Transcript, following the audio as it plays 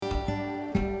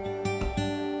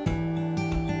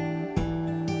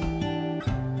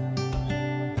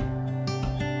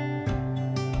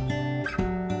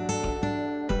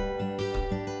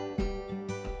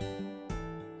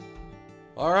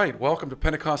All right, welcome to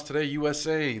Pentecost Today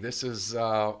USA. This is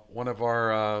one of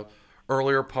our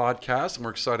earlier podcasts, and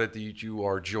we're excited that you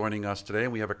are joining us today.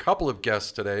 And we have a couple of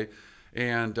guests today.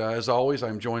 And as always,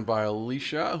 I'm joined by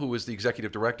Alicia, who is the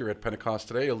Executive Director at Pentecost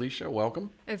Today. Alicia, welcome.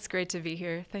 It's great to be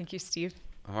here. Thank you, Steve.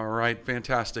 All right,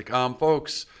 fantastic.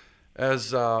 Folks,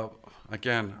 as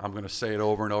again, I'm going to say it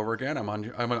over and over again. I'm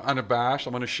unabashed.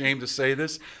 I'm unashamed to say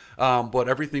this. But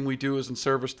everything we do is in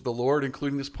service to the Lord,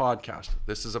 including this podcast.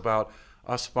 This is about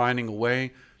us finding a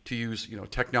way to use,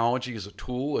 technology as a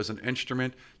tool, as an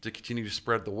instrument to continue to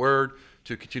spread the word,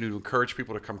 to continue to encourage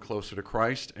people to come closer to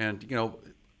Christ, and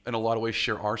in a lot of ways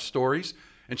share our stories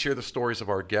and share the stories of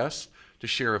our guests, to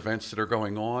share events that are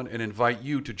going on, and invite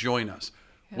you to join us.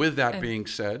 Yeah. With that being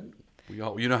said,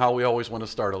 you know how we always want to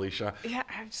start, Alicia. Yeah,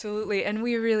 absolutely. And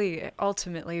we really,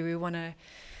 ultimately, we want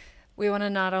to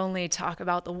not only talk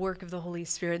about the work of the Holy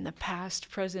Spirit in the past,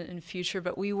 present, and future,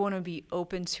 but we want to be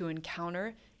open to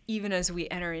encounter even as we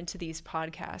enter into these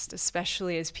podcasts,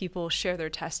 especially as people share their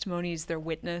testimonies, their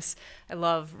witness. I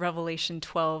love Revelation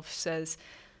 12 says,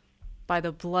 by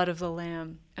the blood of the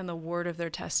Lamb and the word of their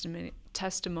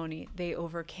testimony, they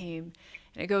overcame.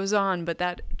 And it goes on, but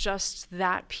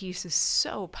that piece is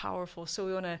so powerful. So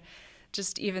we want to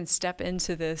just even step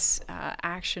into this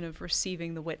action of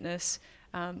receiving the witness,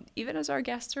 even as our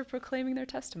guests are proclaiming their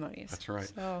testimonies. That's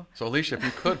right. So Alicia, if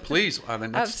you could, please,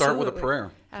 let's start with a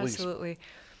prayer. Please. Absolutely.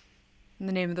 In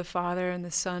the name of the Father, and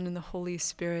the Son, and the Holy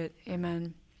Spirit,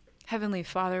 amen. Heavenly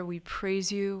Father, we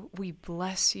praise you, we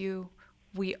bless you,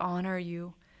 we honor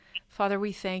you. Father,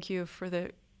 we thank you for the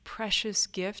precious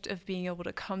gift of being able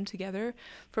to come together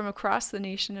from across the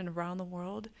nation and around the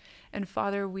world. And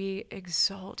Father, we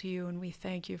exalt you and we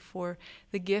thank you for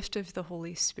the gift of the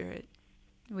Holy Spirit.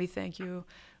 We thank you,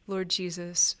 Lord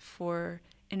Jesus, for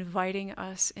inviting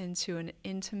us into an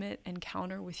intimate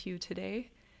encounter with you today.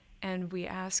 And we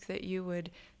ask that you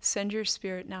would send your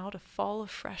Spirit now to fall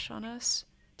afresh on us,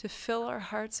 to fill our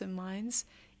hearts and minds,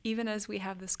 even as we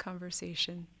have this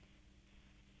conversation.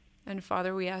 And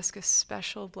Father, we ask a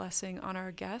special blessing on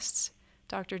our guests,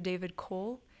 Dr. David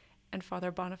Cole and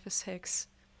Father Boniface Hicks.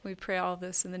 We pray all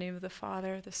this in the name of the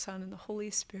Father, the Son, and the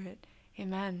Holy Spirit.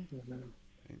 Amen. Amen.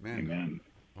 Amen.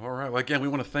 All right. Well, again, we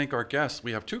want to thank our guests.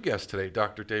 We have two guests today,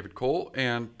 Dr. David Cole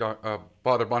and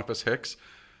Father Boniface Hicks.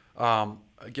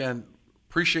 Again,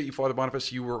 appreciate you, Father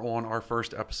Boniface. You were on our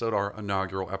first episode, our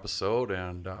inaugural episode,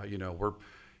 and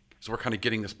we're kind of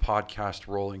getting this podcast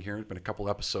rolling here. It's been a couple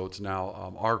episodes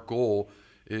now. Our goal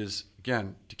is,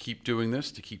 again, to keep doing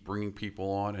this, to keep bringing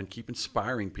people on and keep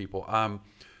inspiring people.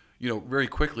 Very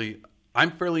quickly,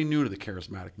 I'm fairly new to the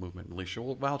charismatic movement. Alicia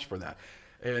will vouch for that.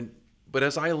 But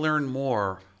as I learn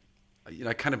more,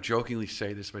 I kind of jokingly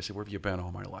say this, but I say, where have you been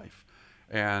all my life?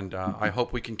 And I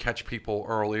hope we can catch people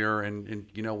earlier. And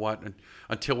you know what?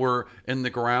 Until we're in the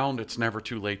ground, it's never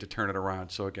too late to turn it around.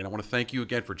 So again, I want to thank you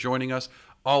again for joining us.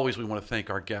 Always, we want to thank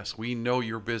our guests. We know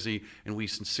you're busy, and we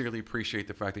sincerely appreciate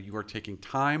the fact that you are taking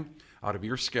time out of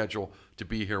your schedule to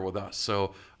be here with us.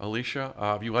 So, Alicia,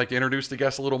 if you'd like to introduce the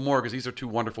guests a little more, because these are two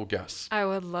wonderful guests. I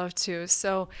would love to.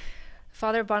 So,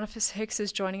 Father Boniface Hicks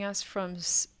is joining us from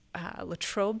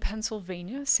Latrobe,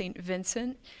 Pennsylvania, Saint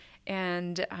Vincent,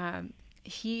 and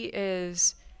he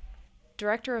is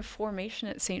Director of Formation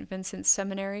at Saint Vincent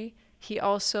Seminary. He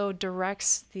also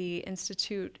directs the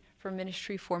Institute for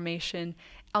Ministry Formation,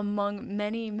 among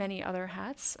many, many other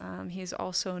hats. He's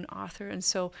also an author. And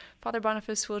so, Father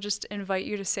Boniface, we'll just invite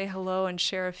you to say hello and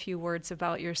share a few words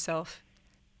about yourself.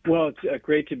 Well, it's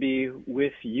great to be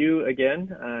with you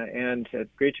again, and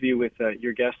great to be with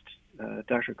your guest,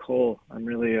 Dr. Cole. I'm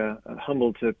really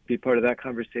humbled to be part of that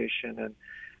conversation. And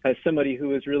as somebody who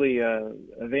was really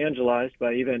evangelized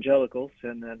by evangelicals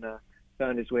and then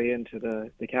found his way into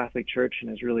the Catholic Church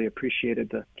and has really appreciated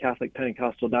the Catholic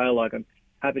Pentecostal dialogue, I'm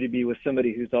happy to be with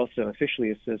somebody who's also officially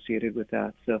associated with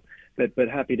that. So, but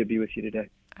happy to be with you today.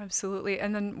 Absolutely.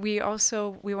 And then we want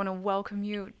to welcome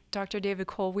you, Dr. David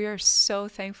Cole. We are so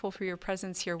thankful for your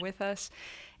presence here with us,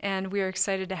 and we are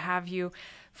excited to have you.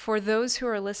 For those who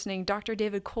are listening, Dr.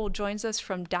 David Cole joins us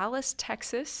from Dallas,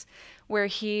 Texas, where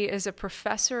he is a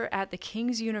professor at the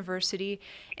King's University,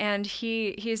 and he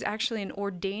is actually an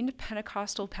ordained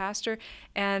Pentecostal pastor.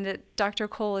 And Dr.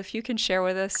 Cole, if you can share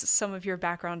with us some of your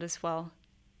background as well.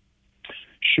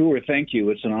 Sure, thank you.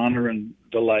 It's an honor and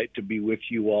delight to be with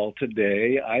you all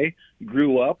today. I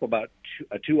grew up about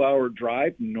a 2-hour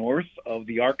drive north of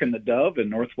the Ark and the Dove in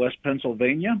northwest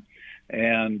Pennsylvania,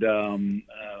 and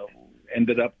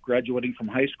ended up graduating from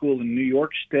high school in New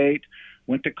York State,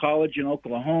 went to college in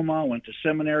Oklahoma, went to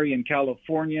seminary in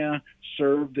California,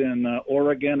 served in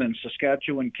Oregon and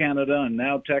Saskatchewan, Canada, and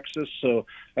now Texas. So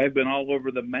I've been all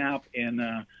over the map in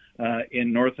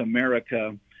North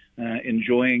America,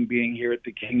 enjoying being here at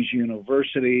the King's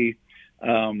University,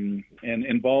 and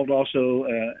involved also,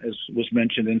 as was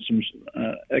mentioned, in some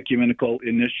ecumenical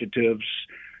initiatives.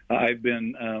 I've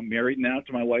been married now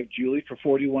to my wife, Julie, for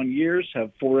 41 years,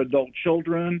 have 4 adult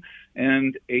children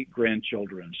and 8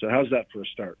 grandchildren. So how's that for a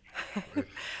start?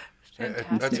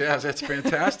 That's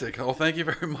fantastic. Well, thank you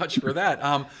very much for that.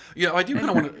 I do kind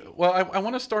of want to, I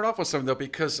want to start off with something, though,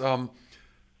 because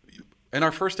in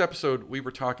our first episode, we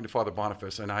were talking to Father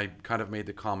Boniface, and I kind of made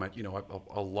the comment,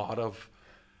 a lot of,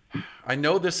 I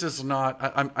know this is not,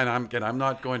 I'm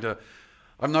not going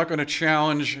to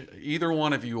challenge either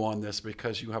one of you on this,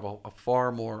 because you have a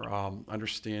far more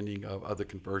understanding of the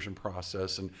conversion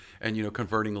process and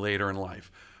converting later in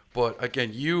life. But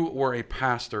again, you were a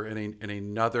pastor in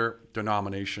another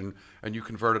denomination, and you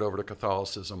converted over to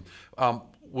Catholicism.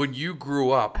 When you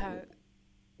grew up...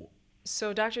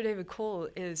 So Dr. David Cole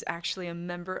is actually a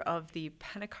member of the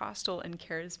Pentecostal and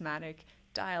Charismatic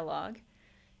Dialogue,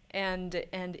 and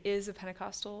is a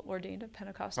Pentecostal, ordained a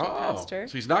Pentecostal pastor.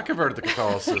 So he's not converted to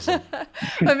Catholicism.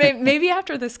 But maybe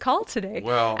after this call today,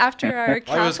 after our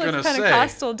Catholic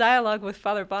Pentecostal dialogue with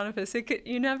Father Boniface,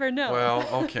 you never know.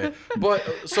 Well, okay. But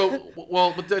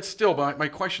that's still, my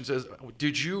question is,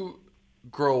 did you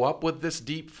grow up with this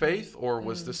deep faith, or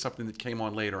was this something that came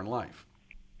on later in life?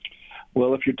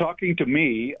 Well, if you're talking to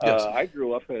me, yes. I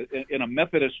grew up in a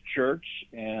Methodist church,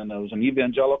 and it was an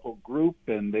evangelical group,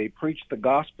 and they preached the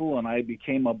gospel, and I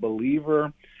became a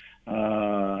believer.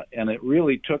 And it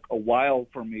really took a while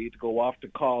for me to go off to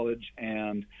college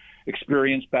and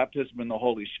experience baptism in the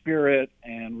Holy Spirit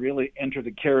and really enter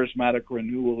the charismatic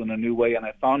renewal in a new way. And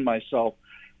I found myself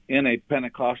in a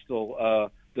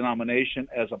Pentecostal denomination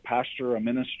as a pastor, a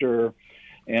minister.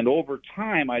 And over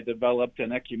time, I developed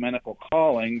an ecumenical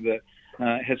calling that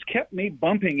has kept me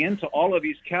bumping into all of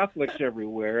these Catholics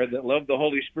everywhere that love the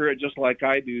Holy Spirit just like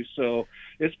I do. So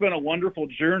it's been a wonderful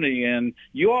journey, and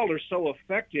you all are so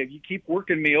effective. You keep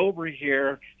working me over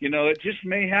here. It just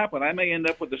may happen. I may end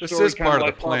up with a story kind of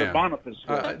like Father Boniface.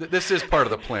 This is part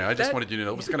of the plan. I just wanted you to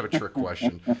know it was kind of a trick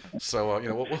question. So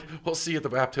we'll see you at the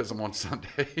baptism on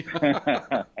Sunday.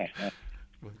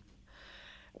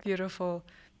 Beautiful.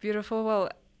 Well,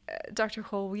 Dr.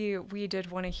 Cole, we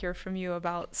did want to hear from you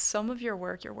about some of your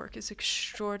work. Your work is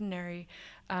extraordinary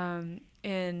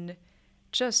in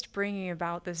just bringing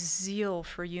about this zeal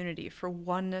for unity, for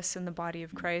oneness in the body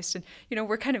of Christ. And,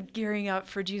 we're kind of gearing up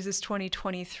for Jesus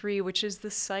 2023, which is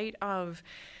the site of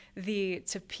the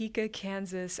Topeka,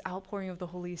 Kansas outpouring of the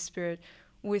Holy Spirit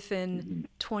within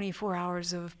 24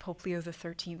 hours of Pope Leo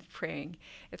XIII praying.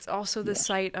 It's also the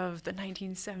site of the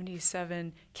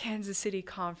 1977 Kansas City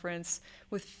Conference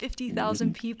with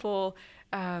 50,000 people.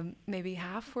 Maybe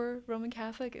half were Roman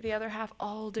Catholic, the other half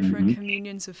all different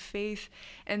communions of faith.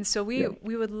 And so we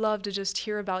would love to just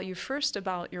hear about you, first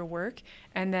about your work,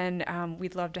 and then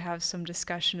we'd love to have some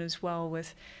discussion as well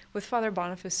with Father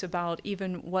Boniface about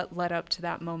even what led up to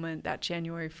that moment, that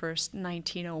January 1st,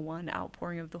 1901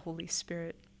 outpouring of the Holy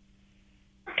Spirit.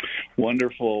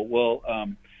 Wonderful. Well,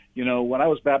 when I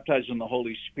was baptized in the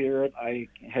Holy Spirit, I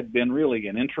had been really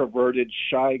an introverted,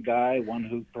 shy guy, one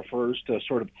who prefers to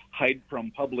sort of hide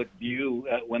from public view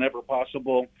whenever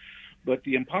possible. But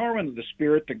the empowerment of the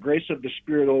Spirit, the grace of the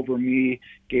Spirit over me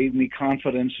gave me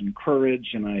confidence and courage,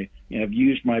 and I have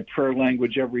used my prayer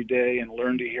language every day and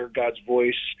learned to hear God's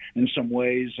voice in some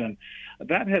ways. And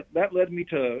that led me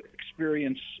to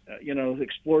experience,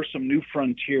 explore some new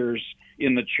frontiers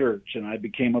in the church. And I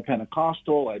became a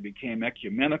Pentecostal, I became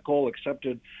ecumenical,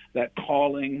 accepted that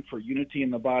calling for unity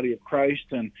in the body of Christ.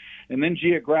 And then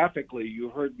geographically, you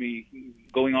heard me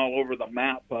going all over the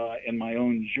map in my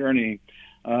own journey.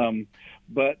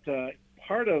 But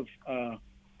part of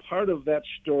that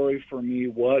story for me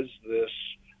was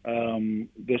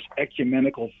this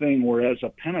ecumenical thing, where as a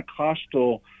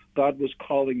Pentecostal, God was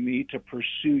calling me to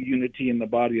pursue unity in the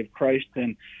body of Christ,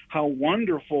 and how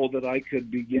wonderful that I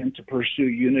could begin to pursue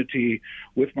unity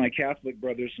with my Catholic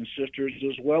brothers and sisters,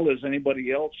 as well as anybody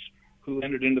else who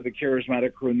entered into the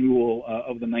charismatic renewal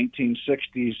of the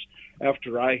 1960s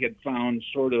after I had found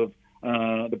sort of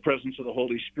the presence of the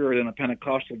Holy Spirit in a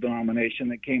Pentecostal denomination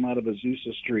that came out of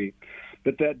Azusa Street.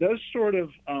 But that does sort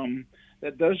of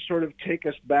take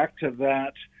us back to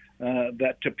that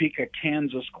Topeka,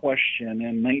 Kansas question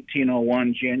in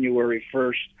 1901, January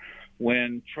 1st,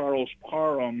 when Charles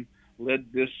Parham led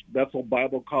this Bethel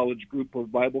Bible College group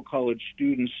of Bible college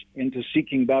students into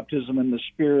seeking baptism in the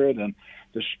Spirit, and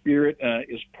the Spirit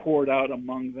is poured out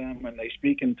among them, and they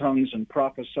speak in tongues and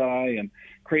prophesy, and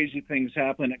crazy things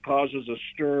happen. It causes a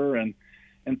stir, and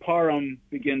Parham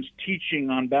begins teaching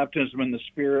on baptism in the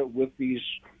Spirit with these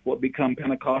what become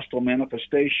Pentecostal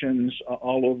manifestations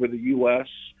all over the U.S.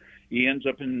 He ends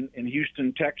up in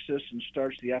Houston, Texas, and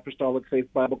starts the Apostolic Faith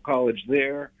Bible College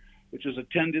there, which is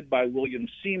attended by William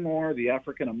Seymour, the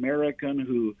African-American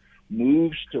who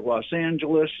moves to Los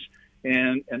Angeles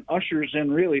and ushers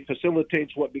in, really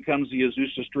facilitates what becomes the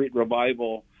Azusa Street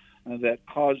revival that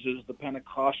causes the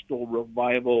Pentecostal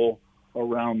revival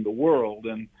around the world.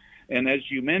 And as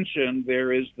you mentioned,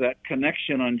 there is that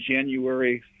connection on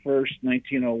January 1st,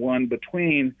 1901,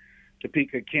 between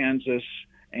Topeka, Kansas,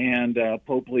 and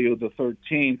Pope Leo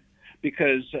XIII,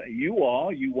 because you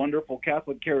wonderful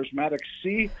Catholic charismatics,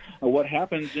 see what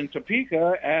happens in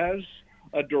Topeka as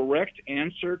a direct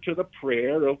answer to the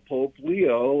prayer of Pope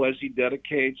Leo as he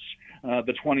dedicates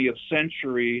the 20th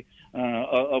century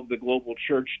of the global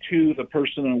church to the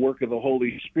person and work of the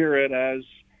Holy Spirit as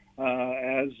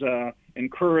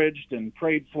encouraged and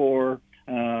prayed for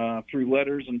through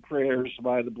letters and prayers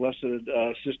by the Blessed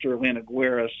Sister Elena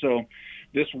Guerra. So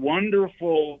this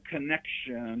wonderful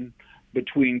connection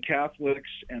between Catholics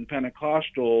and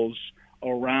Pentecostals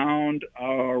around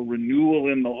our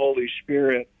renewal in the Holy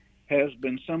Spirit has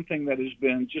been something that has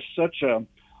been just such a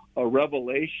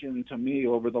revelation to me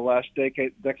over the last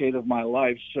decade of my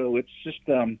life. So it's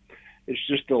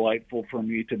just delightful for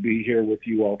me to be here with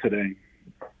you all today.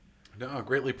 No, I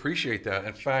greatly appreciate that.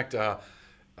 In fact,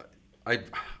 I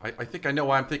think I know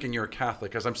why I'm thinking you're a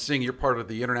Catholic, as I'm seeing you're part of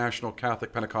the International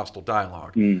Catholic Pentecostal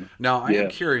Dialogue. Now, I am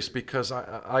curious because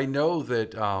I know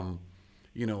that,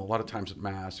 a lot of times at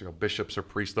Mass, bishops or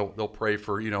priests, they'll pray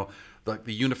for,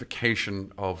 the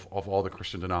unification of all the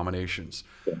Christian denominations.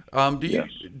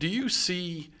 Do you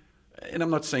see, and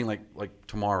I'm not saying like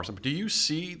tomorrow or something, do you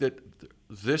see that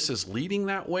this is leading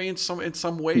that way in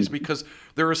some ways? Because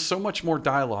there is so much more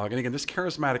dialogue. And again, this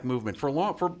charismatic movement, for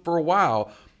a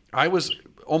while, I was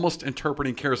almost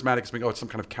interpreting charismatic as being, it's some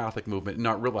kind of Catholic movement, and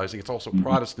not realizing it's also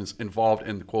Protestants involved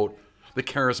in the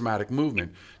charismatic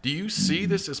movement. Do you see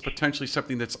this as potentially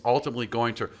something that's ultimately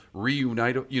going to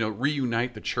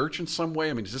reunite the church in some way?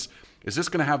 I mean, is this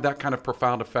going to have that kind of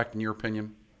profound effect in your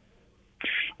opinion?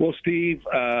 Well, Steve,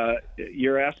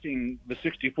 you're asking the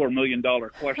 $64 million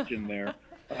question there.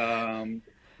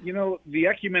 The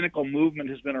ecumenical movement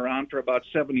has been around for about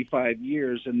 75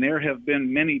 years, and there have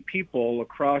been many people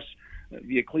across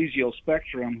the ecclesial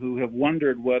spectrum who have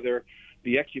wondered whether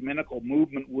the ecumenical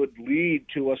movement would lead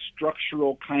to a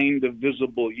structural kind of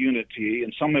visible unity,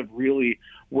 and some have really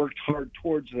worked hard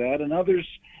towards that, and others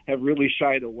have really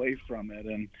shied away from it.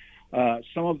 And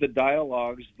some of the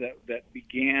dialogues that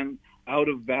began out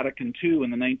of Vatican II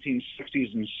in the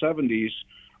 1960s and 70s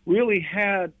really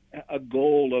had a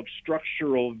goal of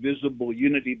structural, visible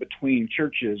unity between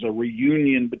churches, a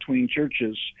reunion between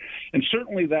churches. And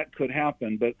certainly that could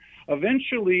happen. But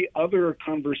eventually other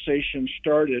conversations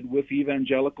started with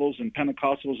evangelicals and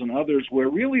Pentecostals and others where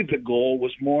really the goal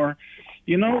was more,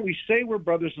 we say we're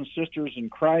brothers and sisters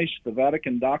in Christ. The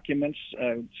Vatican documents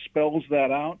spells that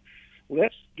out.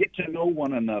 Let's get to know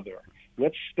one another.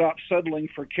 Let's stop settling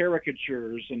for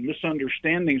caricatures and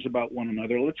misunderstandings about one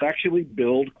another. Let's actually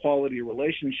build quality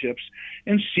relationships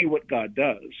and see what God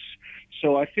does.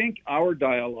 So I think our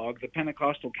dialogue, the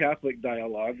Pentecostal Catholic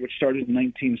dialogue, which started in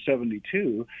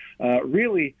 1972,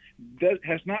 really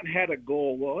has not had a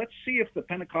goal. Well, let's see if the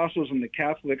Pentecostals and the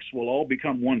Catholics will all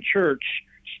become one church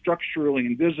structurally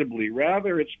and visibly.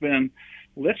 Rather, it's been,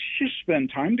 let's just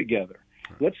spend time together.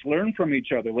 Let's learn from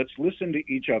each other. Let's listen to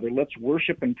each other. Let's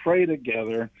worship and pray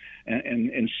together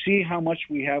and see how much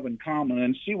we have in common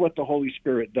and see what the Holy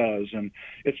Spirit does. And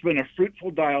it's been a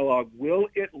fruitful dialogue. Will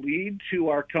it lead to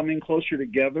our coming closer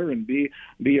together and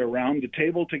be around the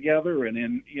table together and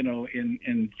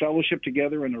in fellowship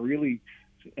together in a really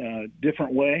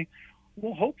different way?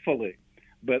 Well, hopefully.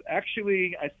 But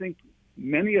actually, I think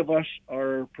many of us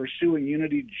are pursuing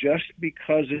unity just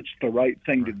because it's the right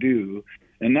thing to do,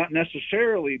 and not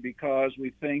necessarily because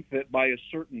we think that by a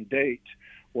certain date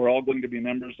we're all going to be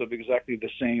members of exactly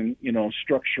the same,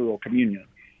 structural communion.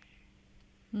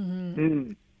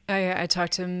 Mm-hmm. I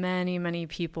talked to many, many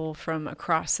people from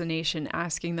across the nation,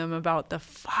 asking them about the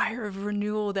fire of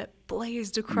renewal that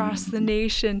blazed across the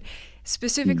nation,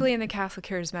 specifically in the Catholic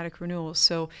Charismatic Renewal.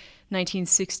 So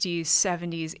 1960s,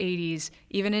 70s, 80s,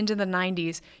 even into the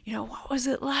 90s, what was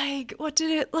it like? What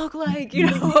did it look like?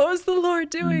 What was the Lord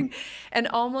doing? And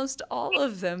almost all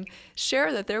of them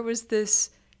share that there was this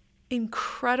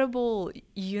incredible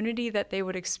unity that they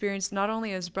would experience, not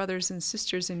only as brothers and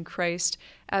sisters in Christ,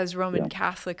 as Roman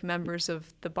Catholic members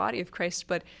of the body of Christ,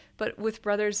 but with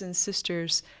brothers and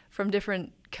sisters from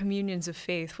different communions of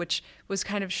faith, which was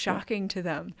kind of shocking to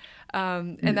them.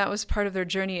 And that was part of their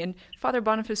journey. And Father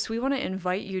Boniface, we want to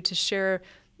invite you to share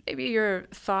maybe your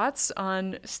thoughts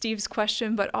on Steve's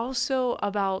question, but also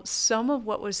about some of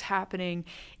what was happening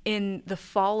in the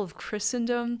fall of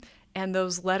Christendom and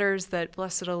those letters that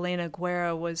Blessed Elena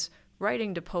Guerra was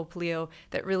writing to Pope Leo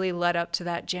that really led up to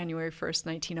that January 1st,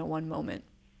 1901 moment.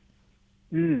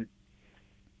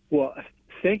 Well,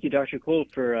 thank you, Dr. Cole,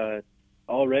 for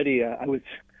already, I was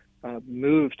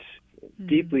moved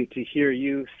deeply to hear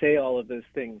you say all of those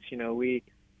things. You know, we,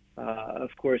 of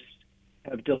course,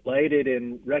 have delighted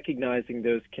in recognizing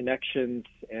those connections,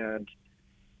 and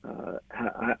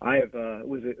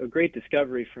was a great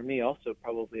discovery for me also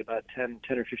probably about 10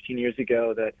 or 15 years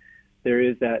ago that there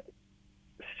is that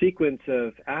sequence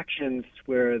of actions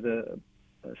where the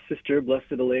sister,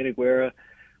 Blessed Elena Guerra,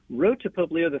 wrote to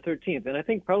Pope Leo XIII. And I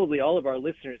think probably all of our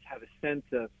listeners have a sense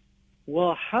of,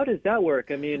 well, how does that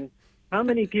work? I mean, how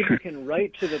many people can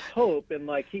write to the Pope and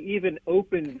like he even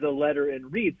opens the letter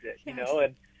and reads it, you know?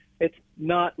 And it's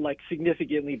not like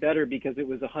significantly better because it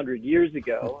was 100 years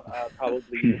ago,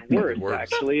 probably even worse,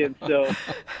 actually. And so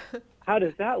how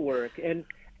does that work? And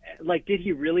like, did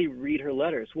he really read her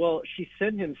letters? Well, she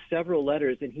sent him several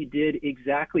letters and he did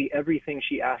exactly everything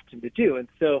she asked him to do. And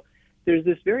so there's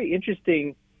this very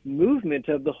interesting movement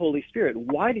of the Holy Spirit.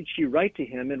 Why did she write to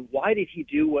him and why did he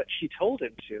do what she told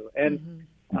him to? And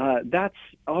that's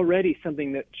already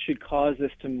something that should cause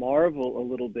us to marvel a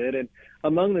little bit. And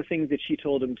among the things that she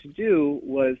told him to do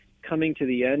was coming to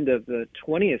the end of the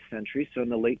 20th century, so in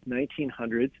the late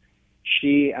 1900s,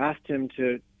 she asked him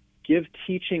to give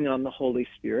teaching on the Holy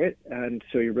Spirit. And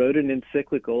so he wrote an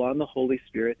encyclical on the Holy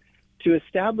Spirit to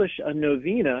establish a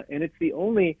novena, and it's the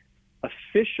only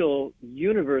official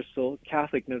universal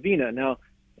Catholic novena. Now,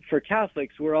 for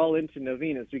Catholics, we're all into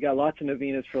novenas. We got lots of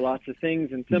novenas for lots of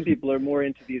things, and some people are more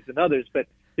into these than others, but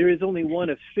there is only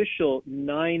one official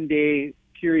 9-day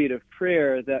period of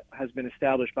prayer that has been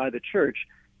established by the Church.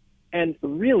 And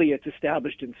really, it's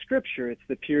established in Scripture. It's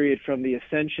the period from the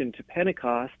Ascension to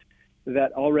Pentecost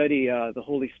that already the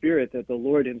Holy Spirit, that the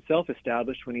Lord himself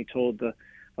established when he told the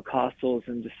apostles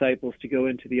and disciples to go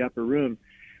into the upper room.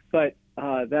 But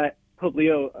that Pope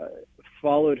Leo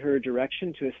followed her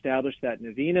direction to establish that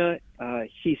novena.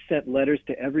 He sent letters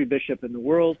to every bishop in the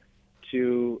world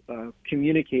to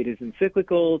communicate his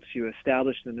encyclical, to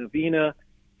establish the novena.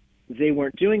 They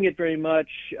weren't doing it very much.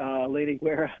 Lady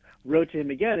Guerra wrote to him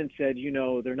again and said, you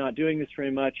know, they're not doing this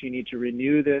very much. You need to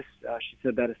renew this. She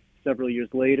said that several years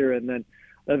later, and then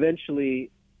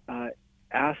eventually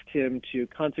asked him to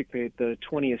consecrate the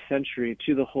 20th century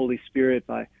to the Holy Spirit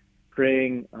by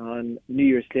praying on New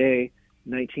Year's Day,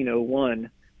 1901.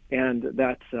 And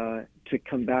that's to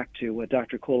come back to what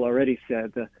Dr. Cole already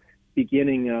said, the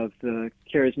beginning of the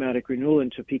charismatic renewal in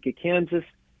Topeka, Kansas,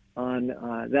 on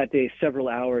that day, several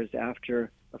hours after,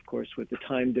 of course, with the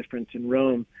time difference in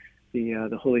Rome,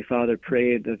 the Holy Father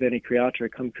prayed the Veni Creator,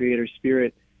 Come Creator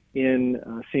Spirit, in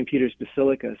St. Peter's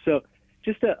Basilica. So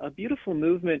just a beautiful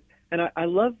movement. And I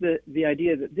love the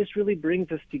idea that this really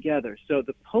brings us together. So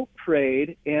the Pope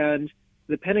prayed, and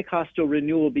the Pentecostal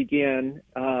renewal began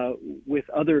with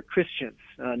other Christians,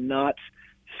 not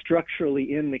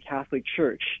structurally in the Catholic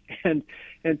Church. And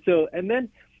then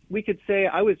we could say,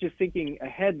 I was just thinking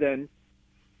ahead then,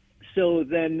 so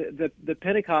then the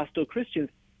Pentecostal Christians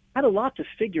had a lot to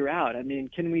figure out. I mean,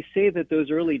 can we say that those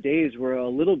early days were a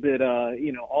little bit,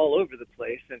 all over the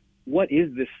place? And what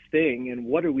is this thing? And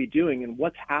what are we doing? And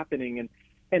what's happening?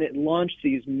 And it launched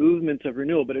these movements of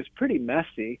renewal, but it was pretty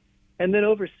messy. And then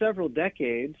over several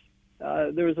decades,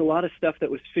 there was a lot of stuff that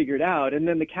was figured out. And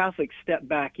then the Catholics stepped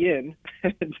back in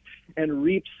and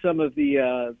reaped some of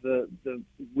the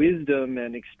wisdom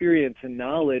and experience and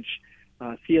knowledge,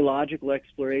 theological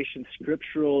exploration,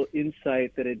 scriptural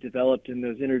insight that had developed in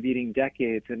those intervening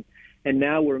decades. And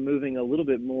now we're moving a little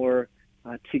bit more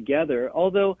together,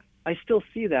 although I still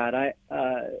see that.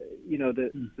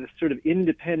 The sort of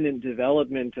independent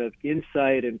development of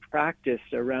insight and practice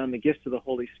around the gifts of the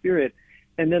Holy Spirit.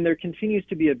 And then there continues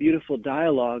to be a beautiful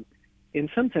dialogue in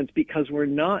some sense because we're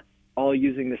not all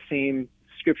using the same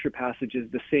scripture passages,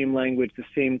 the same language, the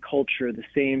same culture, the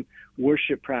same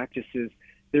worship practices.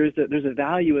 There's a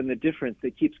value in the difference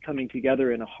that keeps coming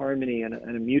together in a harmony and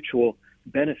a mutual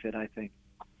benefit, I think.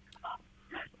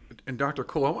 And Dr.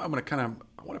 Cole, I want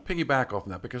to piggyback off of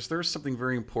that because there's something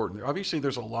very important. Obviously,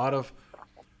 there's a lot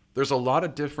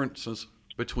of differences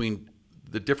between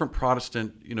the different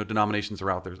Protestant, denominations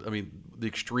are out there. I mean, the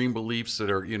extreme beliefs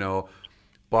that are,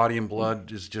 body and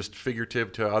blood is just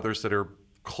figurative to others that are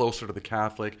closer to the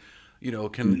Catholic. Can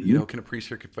a priest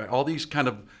hear confess? All these kind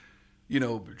of,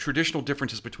 traditional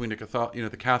differences between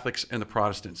the Catholics and the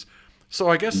Protestants. So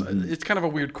I guess it's kind of a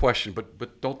weird question,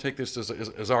 but don't take this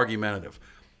as argumentative.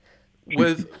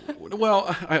 When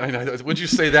you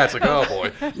say that, it's like, oh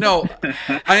boy. No,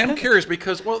 I am curious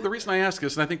because, the reason I ask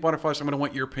this, and I think Boniface, I'm going to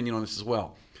want your opinion on this as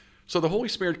well. So the Holy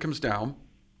Spirit comes down,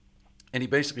 and he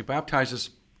basically baptizes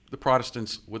the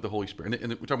Protestants with the Holy Spirit.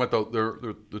 And we're talking about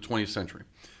the 20th century.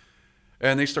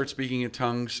 And they start speaking in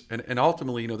tongues, and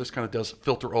ultimately, this kind of does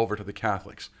filter over to the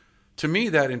Catholics. To me,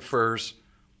 that infers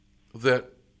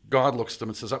that God looks at them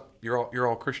and says, you're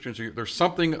all Christians. There's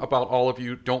something about all of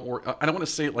you. Don't worry. I don't want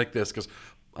to say it like this because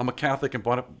I'm a Catholic, and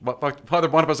Father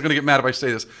Boniface is going to get mad if I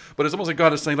say this. But it's almost like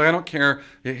God is saying, I don't care.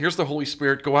 Here's the Holy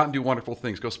Spirit. Go out and do wonderful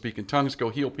things. Go speak in tongues. Go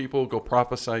heal people. Go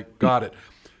prophesy. Got it.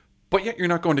 But yet you're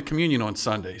not going to communion on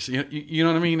Sundays. You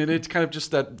know what I mean? And it's kind of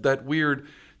just that weird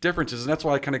differences. And that's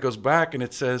why it kind of goes back and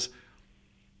it says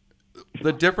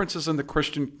the differences in the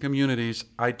Christian communities,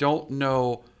 I don't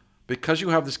know, because you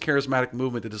have this charismatic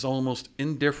movement that is almost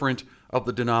indifferent of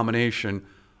the denomination,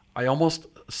 I almost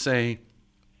say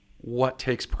what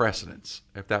takes precedence,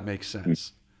 if that makes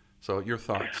sense. So your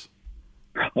thoughts?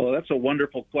 Oh, that's a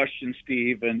wonderful question,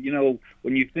 Steve. And,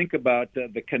 when you think about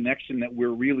the connection that we're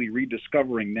really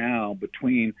rediscovering now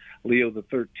between Leo the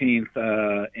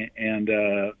 13th and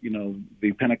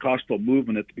the Pentecostal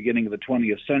movement at the beginning of the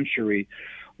 20th century,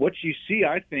 what you see,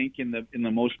 I think, in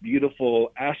the most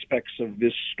beautiful aspects of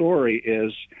this story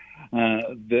is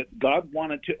that God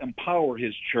wanted to empower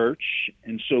his church,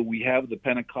 and so we have the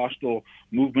Pentecostal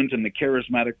movement and the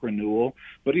charismatic renewal,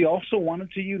 but he also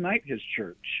wanted to unite his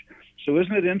church. So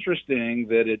isn't it interesting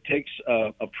that it takes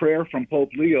a prayer from Pope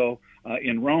Leo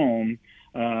in Rome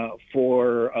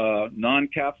for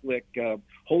non-Catholic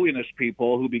holiness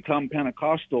people who become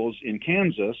Pentecostals in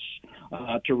Kansas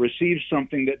to receive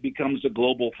something that becomes a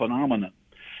global phenomenon.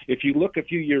 If you look a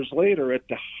few years later at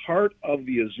the heart of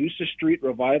the Azusa Street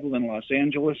revival in Los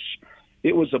Angeles,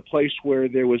 it was a place where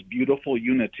there was beautiful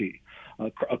unity.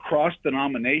 Across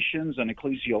denominations and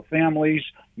ecclesial families,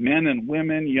 men and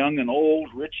women, young and old,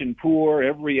 rich and poor,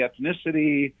 every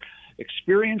ethnicity,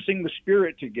 experiencing the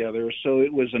Spirit together. So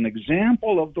it was an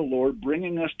example of the Lord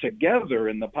bringing us together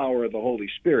in the power of the Holy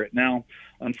Spirit. Now,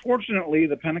 unfortunately,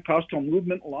 the Pentecostal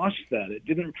movement lost that. It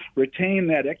didn't retain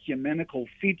that ecumenical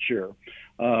feature,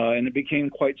 and it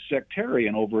became quite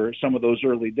sectarian over some of those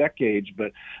early decades.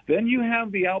 But then you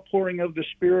have the outpouring of the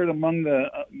Spirit among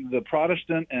the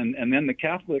Protestant and then the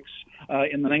Catholics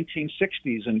in the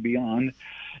 1960s and beyond.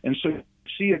 And so you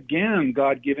see again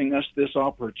God giving us this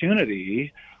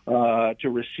opportunity to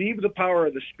receive the power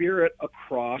of the Spirit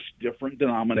across different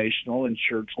denominational and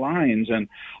church lines. And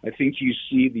I think you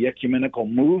see the ecumenical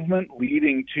movement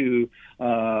leading to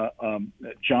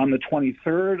John the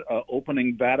 23rd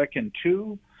opening Vatican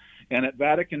II. And at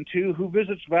Vatican II, who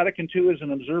visits Vatican II as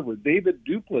an observer? David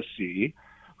Duplessis,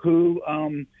 who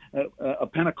a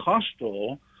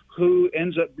Pentecostal, who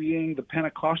ends up being the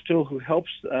Pentecostal who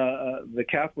helps the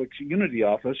Catholic Unity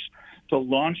Office to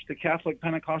launch the Catholic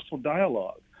Pentecostal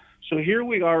Dialogue. So here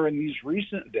we are in these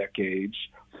recent decades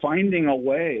finding a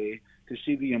way to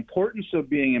see the importance of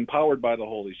being empowered by the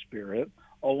Holy Spirit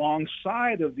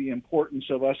alongside of the importance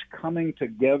of us coming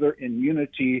together in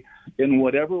unity in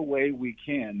whatever way we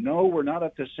can. No, we're not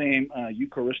at the same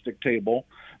Eucharistic table.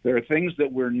 There are things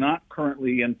that we're not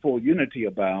currently in full unity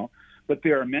about, but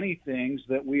there are many things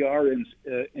that we are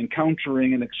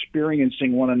encountering and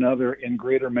experiencing one another in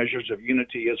greater measures of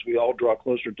unity as we all draw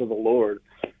closer to the Lord.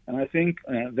 And I think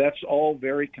that's all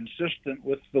very consistent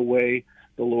with the way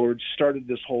the Lord started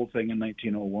this whole thing in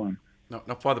 1901.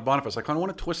 Now, Father Boniface, I kind of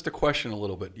want to twist the question a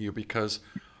little bit, because,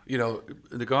 in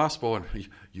the gospel, and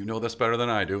you know this better than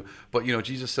I do, but,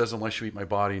 Jesus says, unless you eat my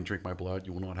body and drink my blood,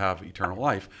 you will not have eternal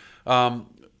life.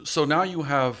 So now you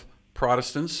have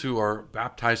Protestants who are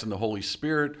baptized in the Holy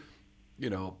Spirit,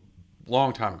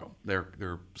 long time ago.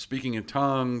 They're speaking in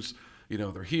tongues,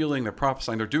 they're healing, they're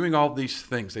prophesying, they're doing all these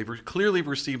things. They've clearly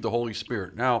received the Holy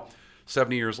Spirit. Now,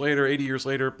 70 years later, 80 years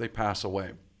later, they pass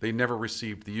away. They never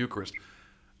received the Eucharist.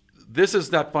 This is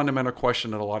that fundamental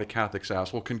question that a lot of Catholics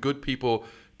ask. Well, can good people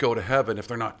go to heaven if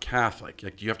they're not Catholic?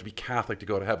 Like, do you have to be Catholic to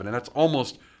go to heaven? And that's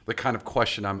almost the kind of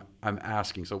question I'm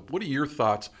asking. So what are your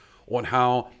thoughts on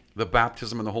how the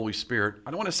baptism in the Holy Spirit,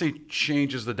 I don't want to say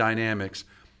changes the dynamics.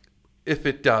 If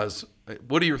it does,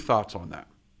 what are your thoughts on that?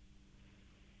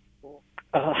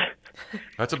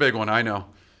 That's a big one, I know.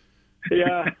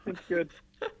 Yeah, that's good.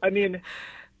 I mean,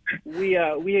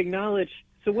 we acknowledge.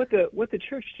 So what the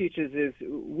church teaches is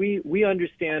we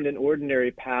understand an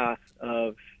ordinary path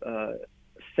of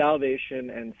salvation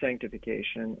and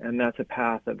sanctification, and that's a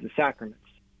path of the sacraments,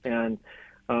 and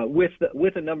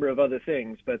with a number of other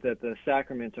things, but that the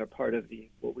sacraments are part of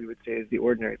what we would say is the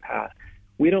ordinary path.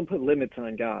 We don't put limits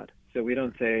on God, so we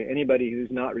don't say anybody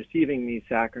who's not receiving these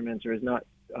sacraments or is not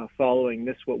following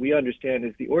this, what we understand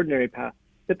is the ordinary path,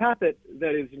 the path that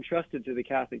is entrusted to the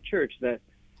Catholic Church, that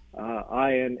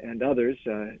I and others,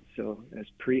 so as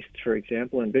priests, for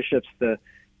example, and bishops, that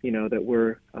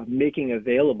we're making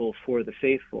available for the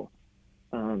faithful.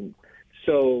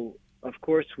 So of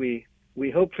course we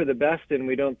hope for the best, and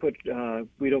we don't put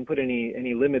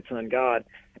any limits on God.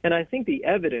 And I think the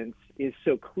evidence is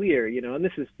so clear, and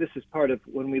this is part of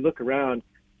when we look around.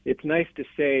 It's nice to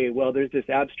say, well, there's this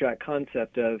abstract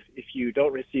concept of if you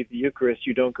don't receive the Eucharist,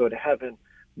 you don't go to heaven.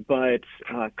 But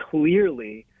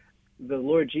clearly, the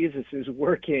Lord Jesus is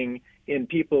working in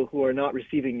people who are not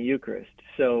receiving the Eucharist.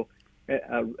 So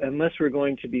unless we're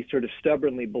going to be sort of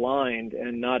stubbornly blind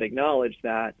and not acknowledge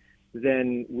that,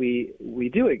 then we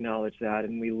do acknowledge that,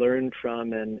 and we learn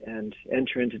from and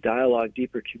enter into dialogue,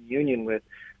 deeper communion with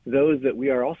those that we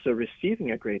are also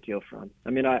receiving a great deal from. I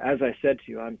mean, as I said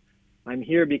to you, I'm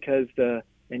here because an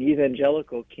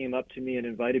evangelical came up to me and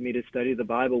invited me to study the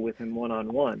Bible with him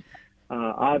one-on-one.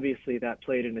 Obviously, that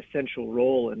played an essential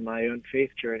role in my own faith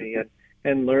journey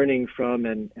and learning from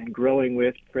and growing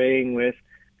with, praying with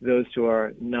those who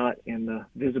are not in the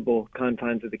visible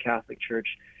confines of the Catholic Church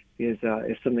is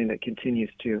something that continues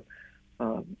to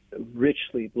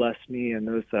richly bless me and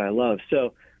those that I love.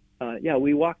 So,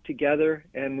 we walk together,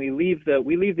 and we leave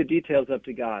the details up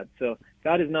to God. So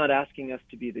God is not asking us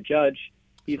to be the judge.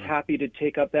 He's happy to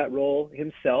take up that role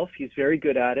himself. He's very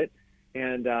good at it.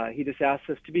 And he just asks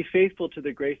us to be faithful to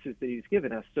the graces that he's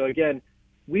given us. So again,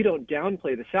 we don't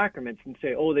downplay the sacraments and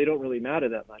say, oh, they don't really matter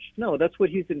that much. No, that's what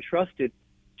he's entrusted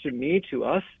to me, to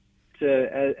us,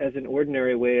 as an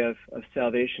ordinary way of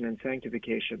salvation and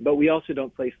sanctification. But we also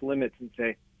don't place limits and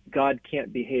say, God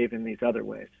can't behave in these other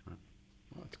ways. Well,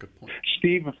 that's a good point.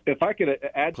 Steve, if I could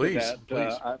add to that.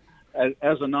 Please.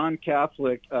 As a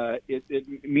non-Catholic,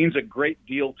 it means a great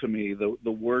deal to me,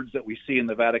 the words that we see in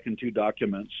the Vatican II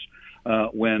documents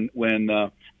when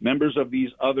members of these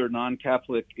other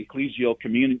non-Catholic ecclesial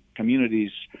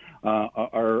communities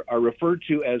are referred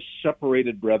to as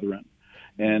separated brethren.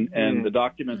 And the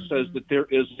document says that there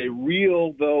is a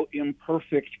real, though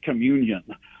imperfect, communion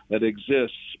that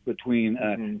exists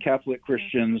between Catholic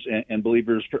Christians and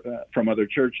believers from other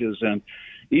churches. And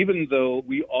even though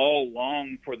we all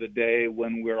long for the day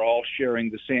when we're all sharing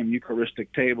the same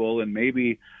Eucharistic table, and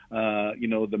maybe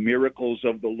the miracles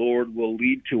of the Lord will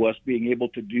lead to us being able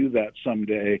to do that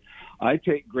someday, I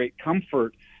take great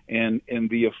comfort in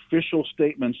the official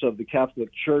statements of the Catholic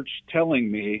Church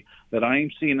telling me that I am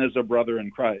seen as a brother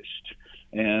in Christ,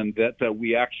 and that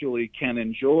we actually can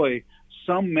enjoy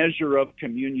some measure of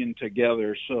communion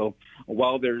together. So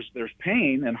while there's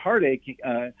pain and heartache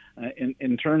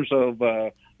in terms of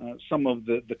some of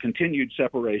the continued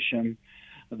separation,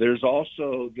 there's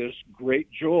also this great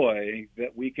joy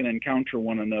that we can encounter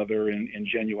one another in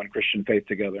genuine Christian faith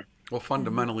together. Well,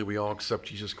 fundamentally, we all accept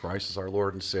Jesus Christ as our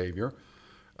Lord and Savior.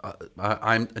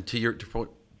 I'm to your point,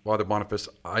 Father Boniface,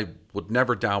 I would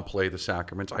never downplay the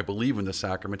sacraments. I believe in the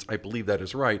sacraments. I believe that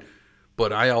is right.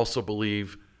 But I also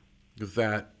believe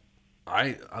that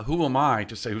who am I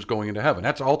to say who's going into heaven?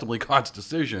 That's ultimately God's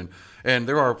decision. And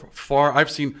I've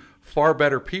seen far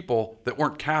better people that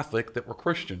weren't Catholic that were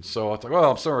Christians. So it's like, well,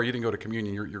 I'm sorry, you didn't go to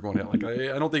communion. You're going to hell. Like,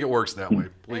 I don't think it works that way.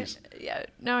 Please.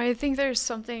 I think there's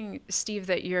something, Steve,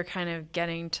 that you're kind of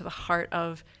getting to the heart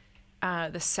of.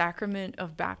 The sacrament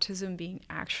of baptism being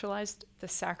actualized, the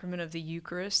sacrament of the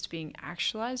Eucharist being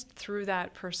actualized through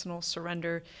that personal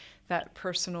surrender, that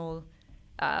personal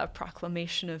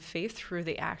proclamation of faith through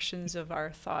the actions of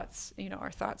our thoughts, our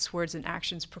thoughts, words, and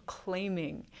actions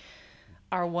proclaiming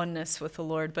our oneness with the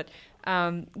Lord. But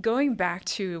going back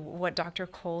to what Dr.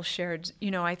 Cole shared,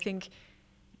 I think,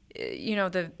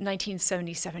 the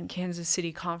 1977 Kansas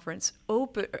City Conference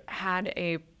had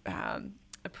a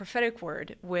prophetic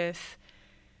word with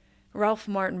Ralph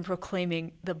Martin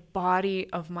proclaiming, "The body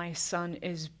of my son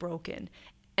is broken."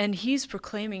 And he's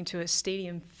proclaiming to a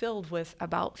stadium filled with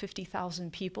about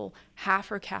 50,000 people.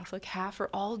 Half are Catholic, half are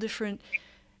all different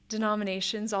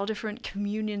denominations, all different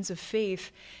communions of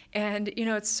faith. And,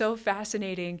 it's so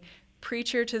fascinating.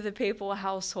 Preacher to the papal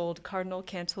household, Cardinal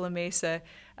Cantalamessa,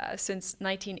 since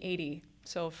 1980.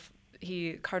 So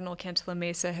Cardinal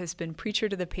Cantalamessa has been preacher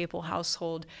to the papal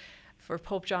household for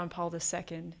Pope John Paul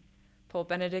II, Pope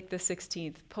Benedict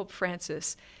XVI, Pope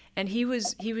Francis, and he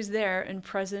was there and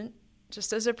present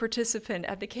just as a participant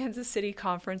at the Kansas City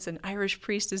conference. An Irish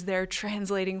priest is there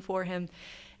translating for him.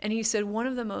 And he said one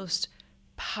of the most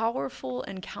powerful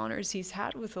encounters he's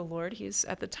had with the Lord,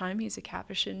 at the time he's a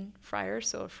Capuchin friar,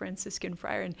 so a Franciscan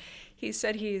friar, and he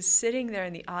said he's sitting there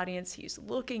in the audience, he's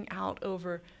looking out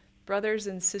over brothers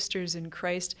and sisters in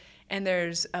Christ, and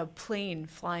there's a plane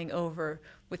flying over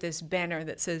with this banner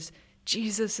that says,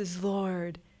 "Jesus is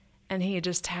Lord." And he had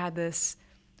just had this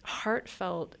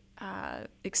heartfelt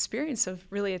experience of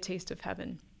really a taste of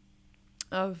heaven,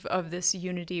 of this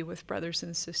unity with brothers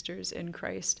and sisters in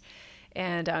Christ,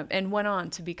 and went on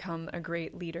to become a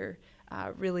great leader,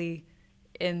 really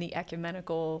in the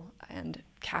ecumenical and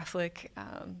Catholic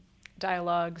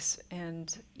dialogues,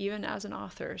 and even as an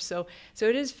author. So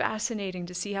it is fascinating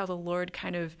to see how the Lord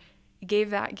kind of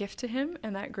gave that gift to him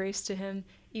and that grace to him,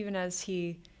 even as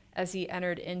he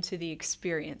entered into the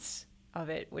experience of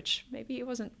it, which maybe he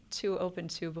wasn't too open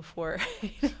to before,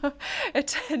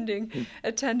 attending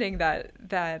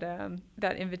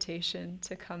that invitation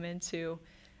to come into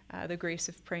the grace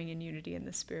of praying in unity in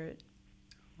the Spirit.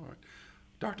 All right.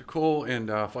 Dr. Cole and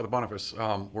Father Boniface,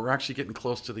 we're actually getting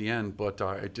close to the end, but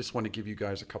I just want to give you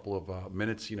guys a couple of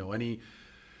minutes.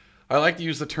 I like to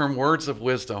use the term words of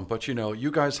wisdom, but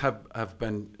you guys have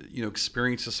been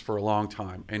experienced this for a long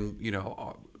time, and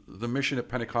the mission at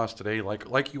Pentecost Today,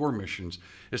 like your missions,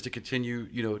 is to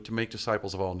continue to make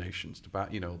disciples of all nations,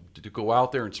 to go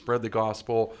out there and spread the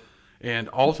gospel, and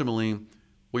ultimately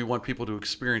we want people to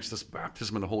experience this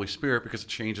baptism in the Holy Spirit because it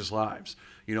changes lives.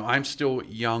 I'm still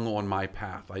young on my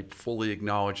path. I fully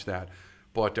acknowledge that.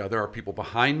 But there are people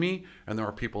behind me and there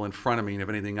are people in front of me. And if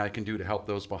anything I can do to help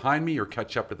those behind me or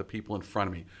catch up to the people in front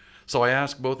of me. So I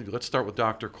ask both of you, let's start with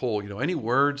Dr. Cole. Any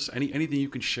words, anything you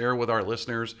can share with our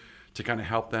listeners to kind of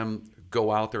help them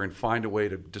go out there and find a way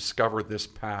to discover this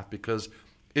path, because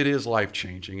it is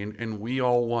life-changing. And we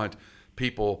all want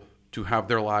people to have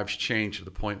their lives change to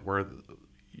the point where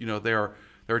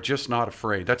they're just not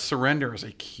afraid. That surrender is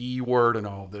a key word in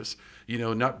all of this.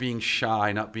 Not being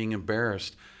shy, not being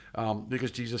embarrassed,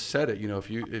 because Jesus said it.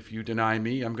 If you deny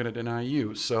me, I'm going to deny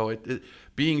you. So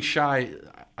being shy,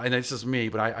 and this is me,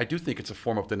 but I do think it's a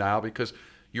form of denial, because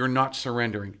you're not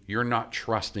surrendering, you're not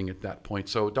trusting at that point.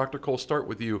 So Dr. Cole, start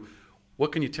with you.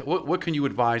 What can you what can you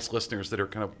advise listeners that are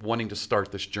kind of wanting to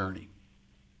start this journey?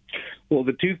 Well,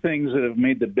 the two things that have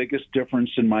made the biggest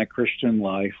difference in my Christian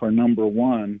life are, number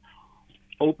one,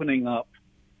 opening up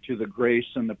to the grace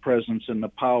and the presence and the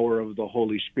power of the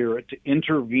Holy Spirit to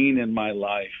intervene in my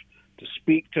life, to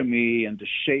speak to me and to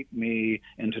shape me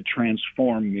and to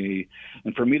transform me,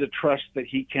 and for me to trust that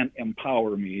he can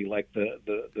empower me like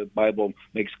the Bible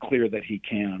makes clear that he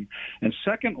can. And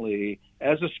secondly,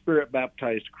 as a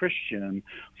Spirit-baptized Christian,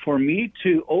 for me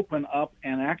to open up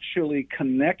and actually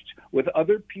connect with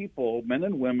other people, men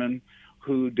and women,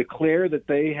 who declare that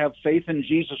they have faith in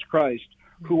Jesus Christ,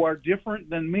 who are different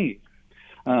than me.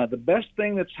 The best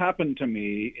thing that's happened to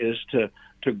me is to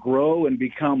grow and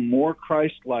become more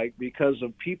Christ-like because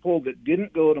of people that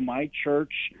didn't go to my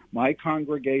church, my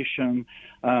congregation.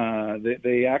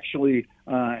 They actually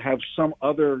have some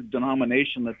other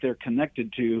denomination that they're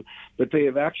connected to, but they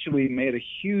have actually made a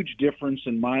huge difference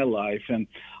in my life. And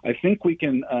I think we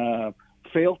can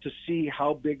fail to see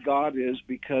how big God is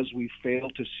because we fail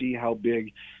to see how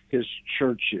big his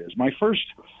church is. My first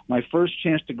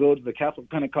chance to go to the Catholic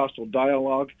Pentecostal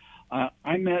Dialogue,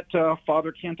 I met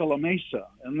Father Cantalamessa,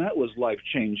 and that was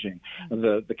life-changing.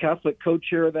 The Catholic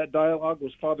co-chair of that dialogue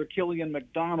was Father Killian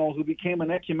McDonnell, who became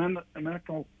an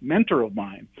ecumenical mentor of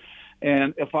mine.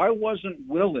 And if I wasn't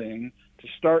willing to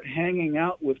start hanging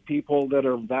out with people that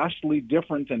are vastly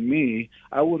different than me,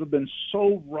 I would have been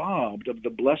so robbed of the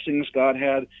blessings God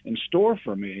had in store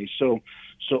for me. So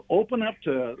open up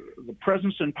to the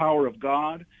presence and power of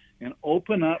God, and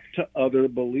open up to other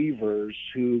believers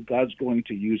who God's going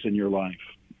to use in your life.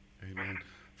 Amen.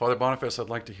 Father Boniface, I'd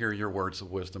like to hear your words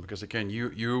of wisdom, because again,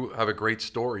 you have a great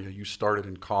story. You started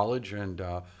in college, and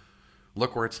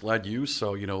look where it's led you.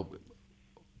 So,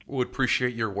 would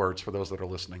appreciate your words for those that are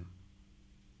listening.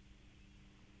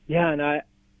 Yeah, and I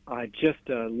just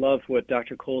love what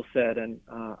Dr. Cole said, and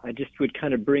I just would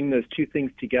kind of bring those two things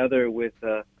together with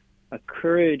a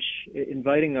courage,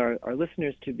 inviting our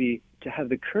listeners to have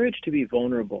the courage to be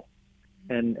vulnerable,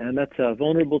 and that's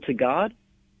vulnerable to God,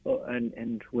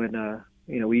 and when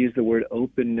we use the word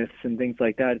openness and things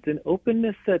like that, it's an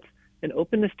openness that's an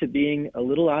openness to being a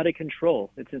little out of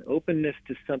control. It's an openness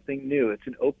to something new. It's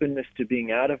an openness to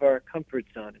being out of our comfort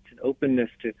zone. It's an openness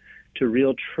to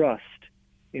real trust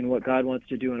in what God wants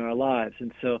to do in our lives.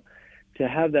 And so to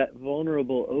have that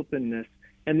vulnerable openness.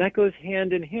 And that goes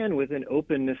hand in hand with an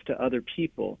openness to other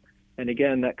people. And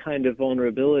again, that kind of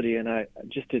vulnerability. And I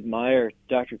just admire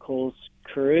Dr. Cole's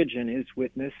courage and his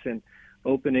witness and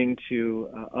opening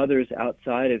to others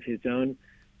outside of his own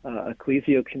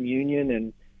ecclesial communion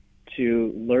and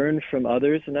to learn from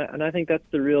others. And I think that's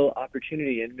the real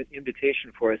opportunity and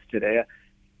invitation for us today.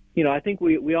 I think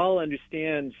we all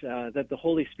understand that the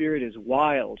Holy Spirit is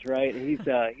wild, right? He's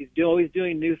always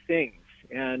doing new things.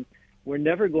 And we're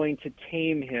never going to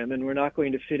tame him, and we're not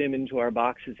going to fit him into our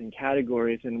boxes and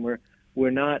categories. And we're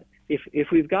not.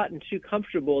 If we've gotten too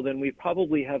comfortable, then we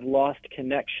probably have lost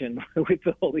connection with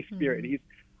the Holy Spirit. He's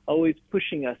always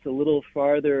pushing us a little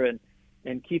farther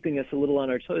and keeping us a little on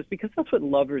our toes, because that's what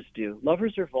lovers do.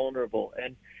 Lovers are vulnerable,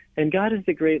 and God is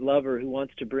the great lover who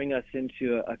wants to bring us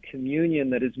into a communion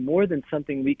that is more than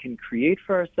something we can create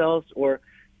for ourselves,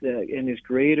 and is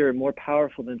greater, more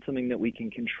powerful than something that we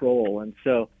can control. And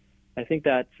so I think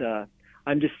that's,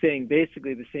 I'm just saying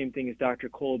basically the same thing as Dr.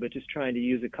 Cole, but just trying to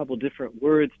use a couple different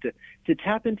words to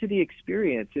tap into the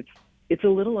experience. It's a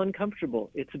little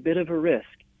uncomfortable. It's a bit of a risk.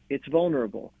 It's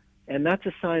vulnerable. And that's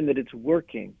a sign that it's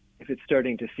working if it's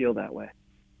starting to feel that way.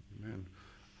 Amen.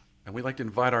 And we'd like to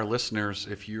invite our listeners,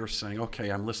 if you're saying, okay,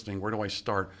 I'm listening, where do I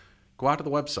start? Go out to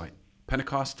the website,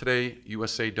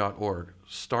 PenteCostTodayUSA.org.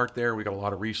 Start there. We got a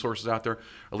lot of resources out there.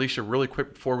 Alicia, really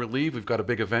quick before we leave, we've got a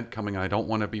big event coming. I don't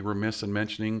want to be remiss in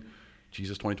mentioning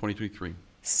Jesus 2023.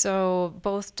 So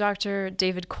both Dr.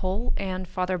 David Cole and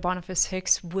Father Boniface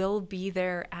Hicks will be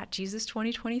there at Jesus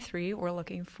 2023. We're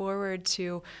looking forward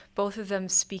to both of them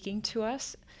speaking to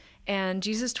us. And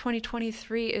Jesus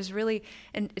 2023 is really,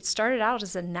 and it started out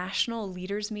as a national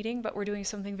leaders meeting, but we're doing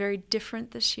something very different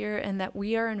this year, and that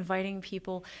we are inviting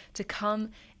people to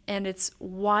come, and it's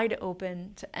wide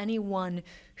open to anyone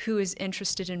who is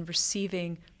interested in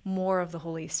receiving more of the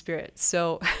Holy Spirit.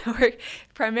 So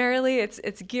primarily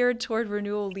it's geared toward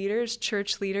renewal leaders,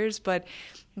 church leaders, but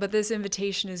this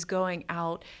invitation is going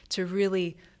out to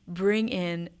really bring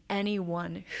in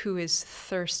anyone who is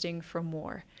thirsting for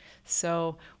more.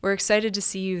 So we're excited to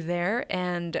see you there,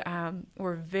 and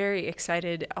we're very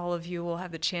excited all of you will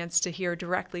have the chance to hear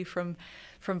directly from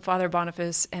Father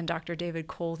Boniface and Dr. David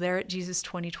Cole there at Jesus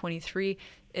 2023.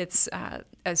 It's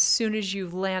as soon as you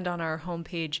land on our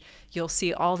homepage, you'll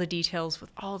see all the details with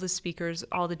all the speakers,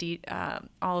 all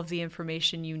of the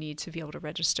information you need to be able to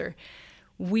register.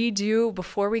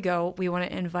 Before we go, we want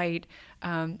to invite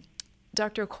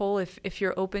Dr. Cole, if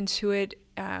you're open to it,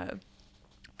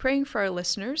 praying for our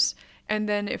listeners, and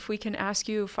then if we can ask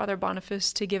you, Father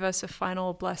Boniface, to give us a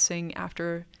final blessing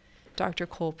after Dr.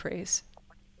 Cole prays.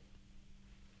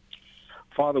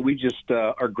 Father, we just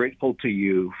are grateful to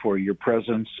you for your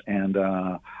presence, and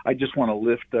I just want to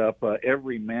lift up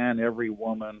every man, every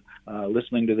woman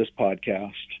listening to this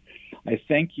podcast. I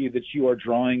thank you that you are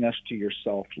drawing us to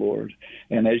yourself, Lord,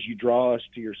 and as you draw us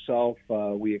to yourself,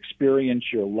 we experience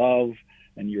your love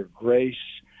and your grace.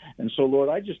 And so, Lord,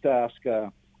 I just ask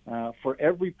for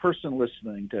every person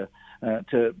listening to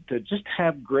just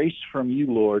have grace from you,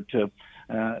 Lord, to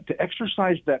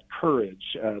exercise that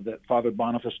courage that Father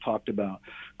Boniface talked about,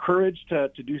 courage to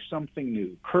do something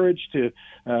new, courage to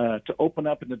open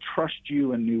up and to trust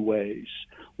you in new ways.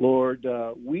 Lord,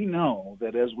 we know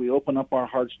that as we open up our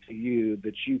hearts to you,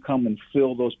 that you come and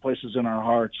fill those places in our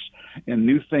hearts, and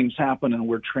new things happen, and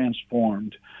we're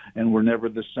transformed, and we're never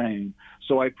the same.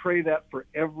 So I pray that for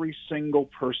every single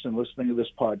person listening to this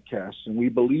podcast, and we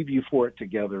believe you for it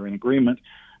together in agreement.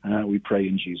 We pray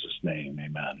in Jesus' name.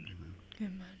 Amen.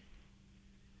 Amen.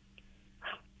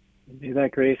 May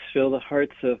that grace fill the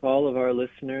hearts of all of our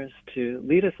listeners to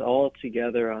lead us all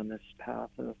together on this path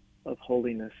of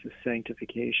holiness, of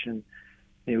sanctification.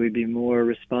 May we be more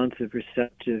responsive,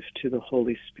 receptive to the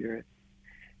Holy Spirit.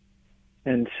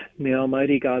 And may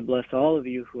Almighty God bless all of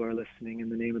you who are listening in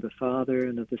the name of the Father,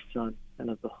 and of the Son,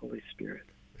 and of the Holy Spirit.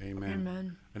 Amen.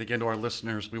 Amen. And again, to our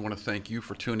listeners, we want to thank you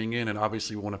for tuning in, and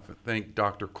obviously we want to thank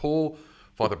Dr. Cole,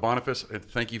 Father Boniface, and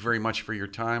thank you very much for your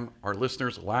time. Our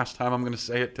listeners, last time I'm going to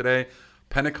say it today,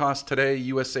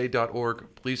 PenteCostTodayUSA.org.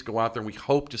 Please go out there, and we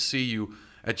hope to see you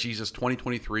at Jesus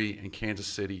 2023 in Kansas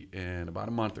City in about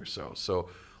a month or so. So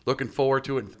looking forward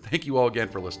to it, and thank you all again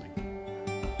for listening.